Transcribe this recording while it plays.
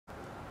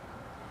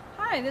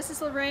Hi, this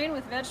is Lorraine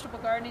with Vegetable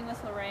Gardening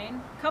with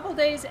Lorraine. A couple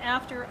days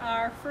after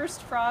our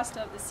first frost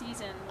of the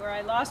season where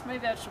I lost my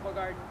vegetable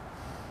garden.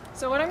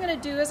 So what I'm going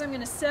to do is I'm going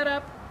to set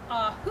up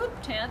a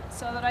hoop tent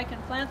so that I can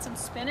plant some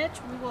spinach.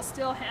 We will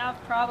still have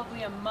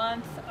probably a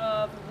month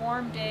of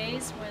warm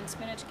days when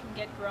spinach can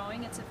get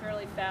growing. It's a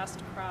fairly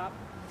fast crop.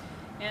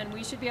 And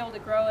we should be able to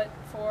grow it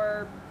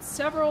for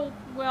several,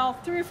 well,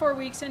 3 or 4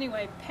 weeks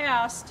anyway,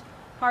 past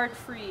hard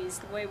freeze,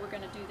 the way we're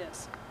going to do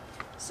this.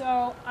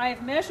 So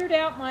I've measured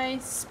out my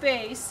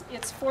space.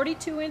 It's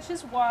 42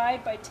 inches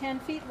wide by 10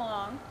 feet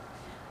long.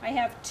 I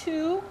have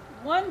two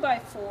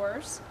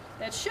 1x4s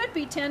that should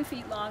be 10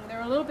 feet long.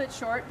 They're a little bit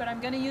short, but I'm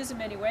going to use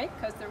them anyway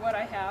because they're what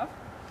I have.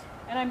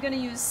 And I'm going to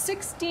use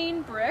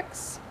 16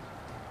 bricks,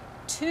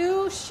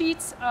 2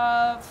 sheets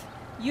of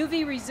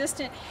UV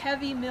resistant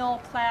heavy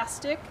mill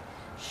plastic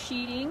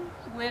sheeting,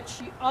 which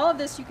all of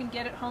this you can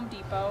get at Home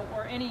Depot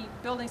or any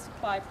building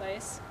supply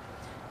place.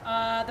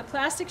 The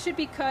plastic should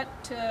be cut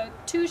to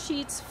 2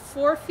 sheets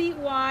 4 feet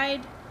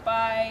wide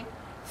by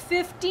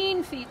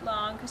 15 feet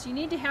long because you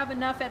need to have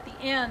enough at the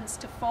ends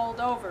to fold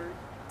over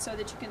so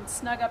that you can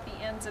snug up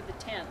the ends of the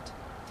tent.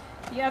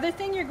 The other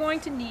thing you're going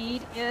to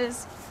need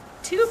is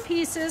 2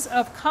 pieces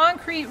of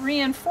concrete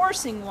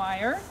reinforcing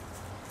wire,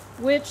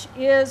 which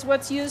is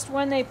what's used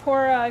when they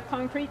pour a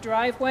concrete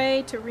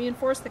driveway to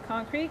reinforce the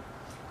concrete.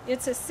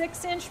 It's a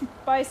 6-inch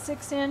by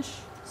 6-inch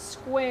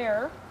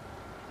square,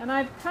 and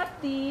I've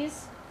cut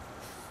these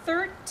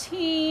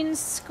 13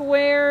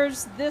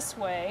 squares this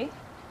way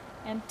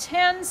and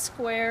 10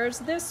 squares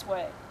this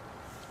way.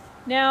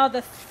 Now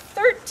the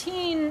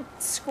 13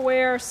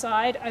 square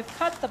side, I've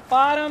cut the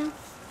bottom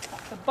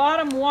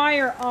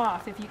wire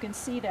off, if you can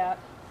see that.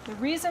 The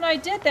reason I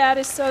did that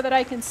is so that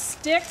I can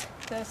stick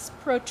the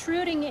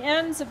protruding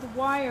ends of the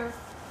wire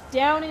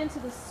down into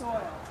the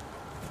soil.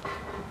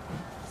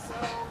 So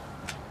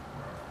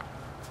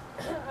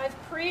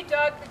I've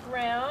pre-dug the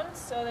ground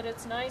so that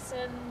it's nice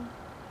and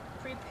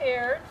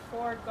prepared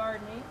for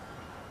gardening,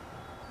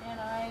 and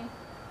I'm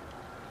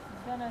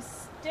going to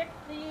stick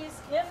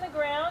these in the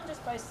ground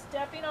just by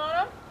stepping on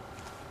them.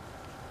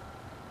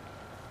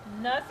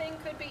 Nothing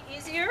could be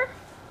easier.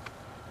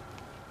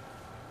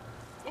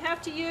 You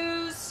have to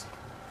use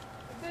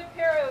a good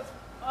pair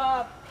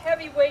of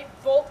heavyweight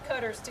bolt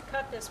cutters to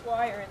cut this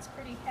wire. It's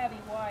pretty heavy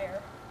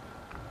wire.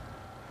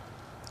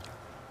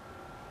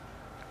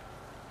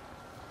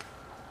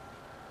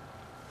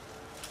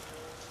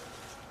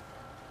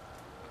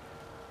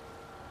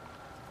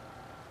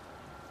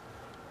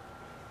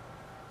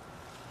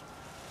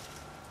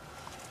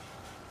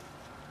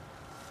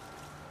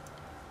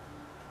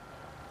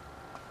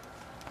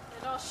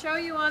 I'll show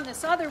you on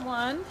this other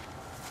one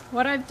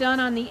what I've done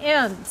on the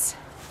ends.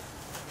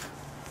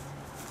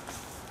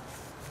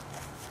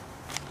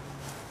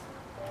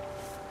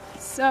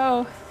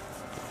 So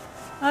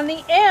on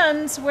the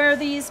ends where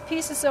these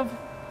pieces of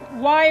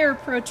wire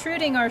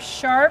protruding are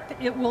sharp,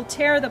 it will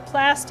tear the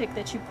plastic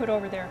that you put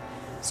over there.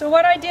 So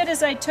what I did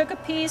is I took a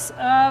piece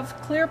of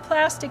clear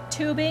plastic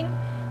tubing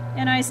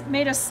and I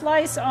made a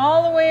slice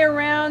all the way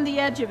around the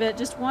edge of it,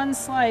 just one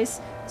slice,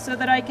 so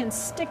that I can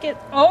stick it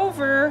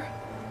over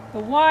the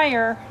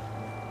wire.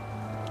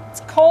 It's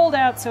cold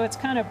out, so it's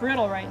kind of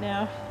brittle right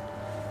now,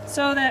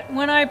 so that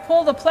when I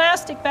pull the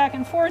plastic back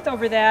and forth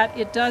over that,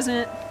 it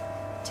doesn't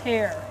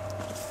tear.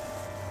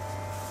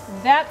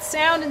 And that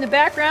sound in the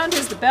background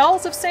is the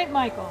bells of St.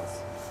 Michael's.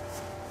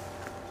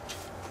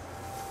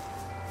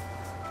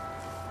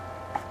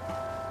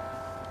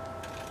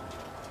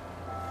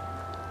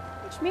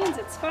 Which means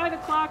it's 5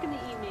 o'clock in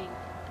the evening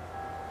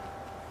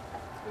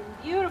in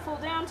beautiful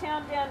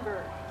downtown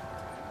Denver.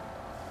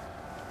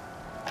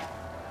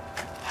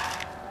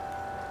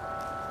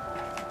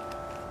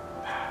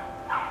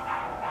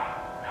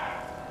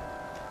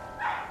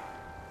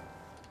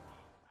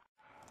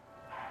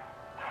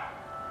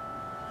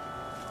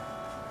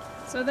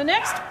 So the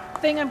next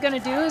thing I'm going to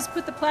do is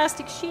put the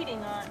plastic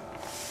sheeting on.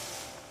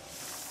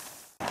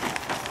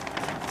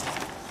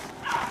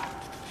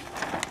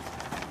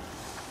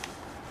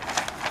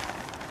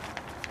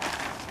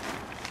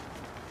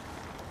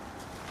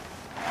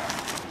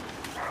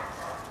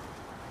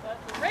 But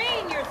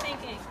Lorraine, you're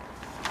thinking,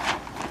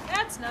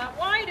 that's not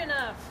wide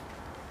enough.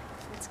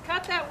 It's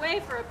cut that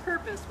way for a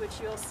purpose, which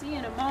you'll see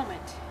in a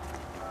moment.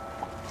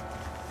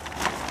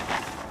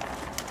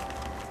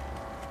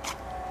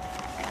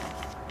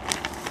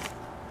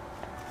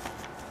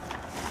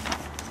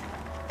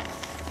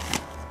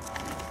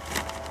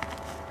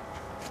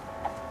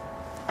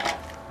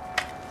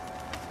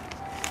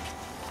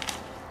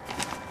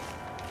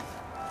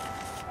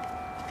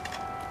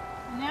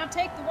 Now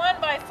take the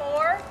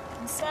 1x4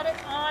 and set it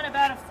on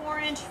about a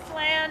 4-inch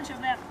flange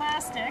of that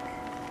plastic.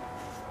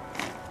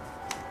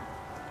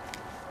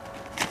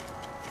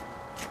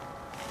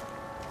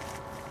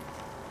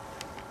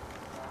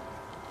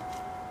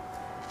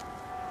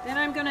 Then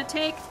I'm going to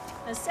take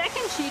a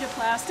second sheet of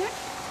plastic,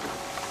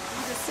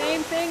 do the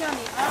same thing on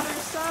the other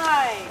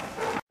side.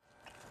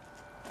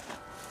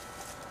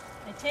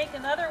 I take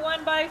another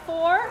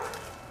 1x4,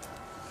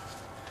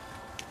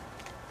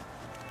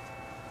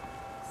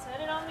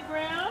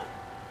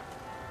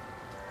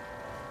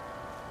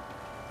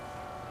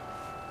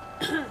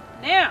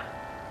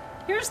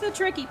 here's the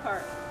tricky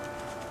part.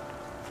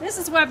 This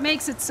is what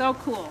makes it so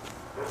cool.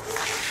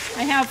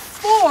 I have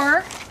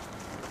 4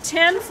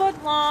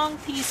 10-foot long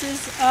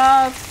pieces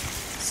of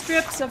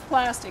strips of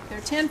plastic. They're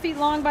 10 feet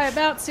long by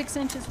about 6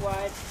 inches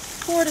wide,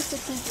 4 to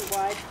 6 inches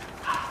wide.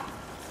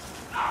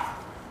 I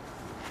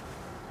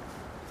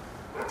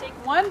take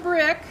one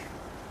brick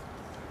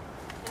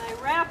and I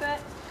wrap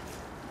it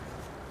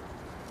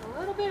a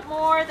little bit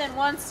more than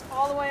once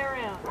all the way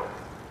around.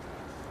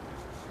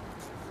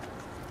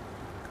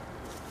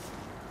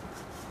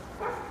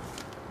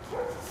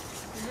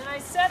 And then I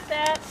set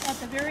that at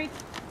the very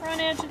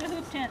front edge of the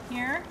hoop tent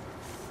here.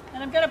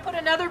 And I'm going to put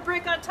another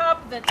brick on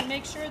top of it to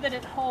make sure that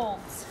it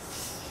holds.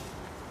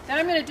 Then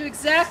I'm going to do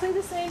exactly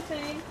the same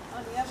thing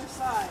on the other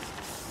side.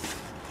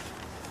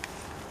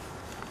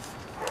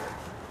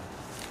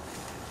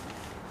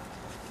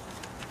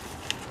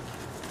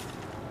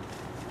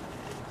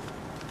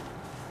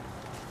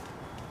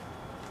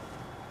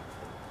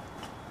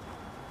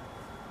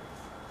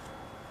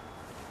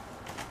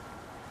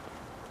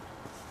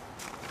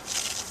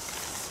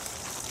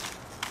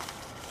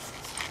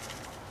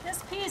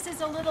 This piece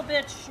is a little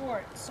bit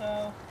short,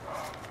 so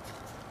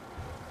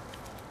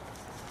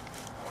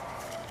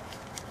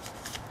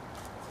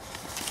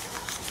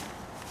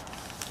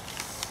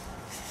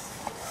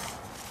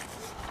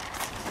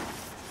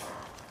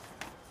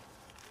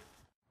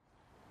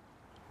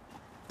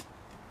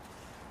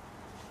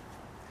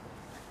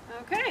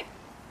okay.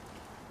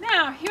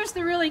 Now, here's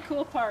the really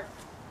cool part.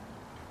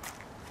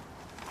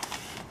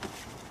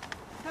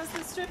 Because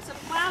the strips of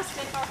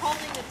plastic are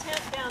holding the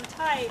tent down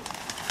tight,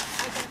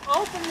 I can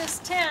open this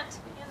tent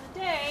in the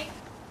day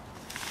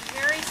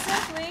very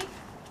simply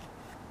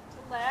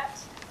to let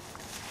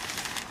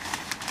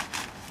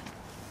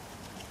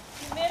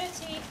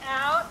humidity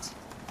out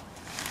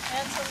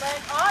and to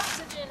let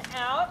oxygen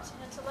out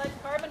and to let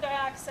carbon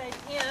dioxide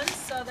in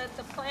so that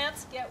the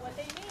plants get what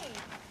they need.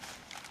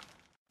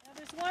 Now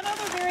there's one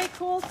other very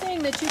cool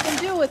thing that you can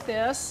do with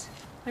this.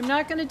 I'm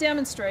not going to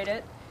demonstrate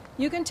it.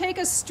 You can take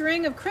a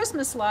string of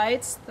Christmas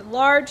lights, the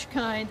large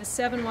kind, the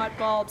 7-watt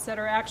bulbs that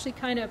are actually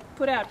kind of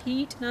put out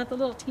heat, not the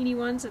little teeny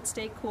ones that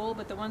stay cool,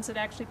 but the ones that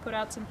actually put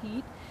out some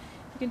heat.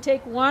 You can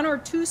take 1 or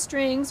 2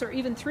 strings, or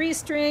even 3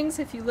 strings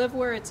if you live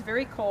where it's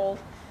very cold,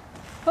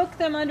 hook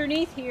them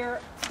underneath here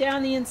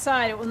down the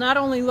inside. It will not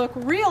only look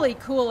really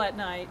cool at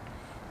night,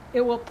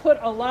 it will put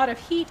a lot of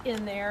heat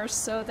in there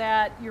so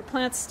that your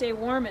plants stay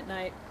warm at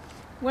night.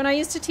 When I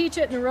used to teach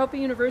at Naropa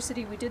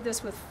University, we did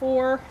this with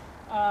 4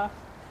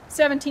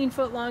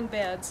 17-foot long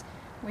beds.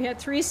 We had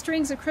 3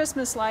 strings of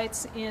Christmas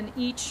lights in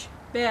each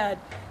bed.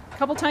 A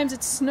couple times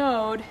it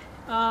snowed.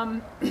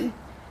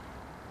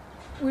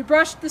 We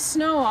brushed the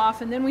snow off,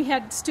 and then we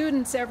had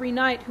students every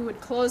night who would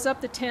close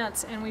up the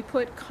tents, and we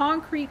put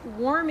concrete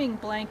warming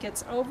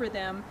blankets over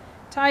them,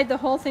 tied the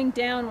whole thing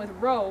down with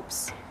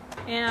ropes,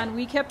 and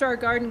we kept our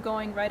garden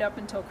going right up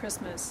until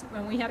Christmas.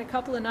 When we had a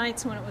couple of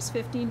nights when it was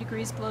 15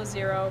 degrees below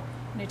zero,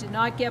 and it did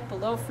not get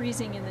below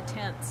freezing in the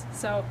tents.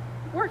 So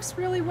it works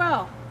really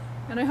well.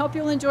 And I hope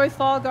you'll enjoy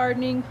fall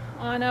gardening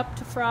on up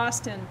to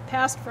frost and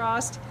past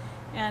frost.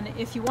 And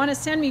if you want to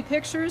send me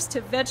pictures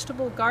to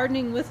Vegetable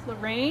Gardening with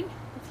Lorraine,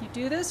 if you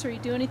do this or you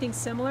do anything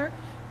similar,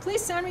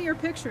 please send me your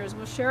pictures.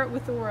 We'll share it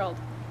with the world.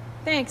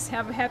 Thanks.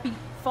 Have a happy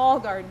fall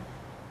garden.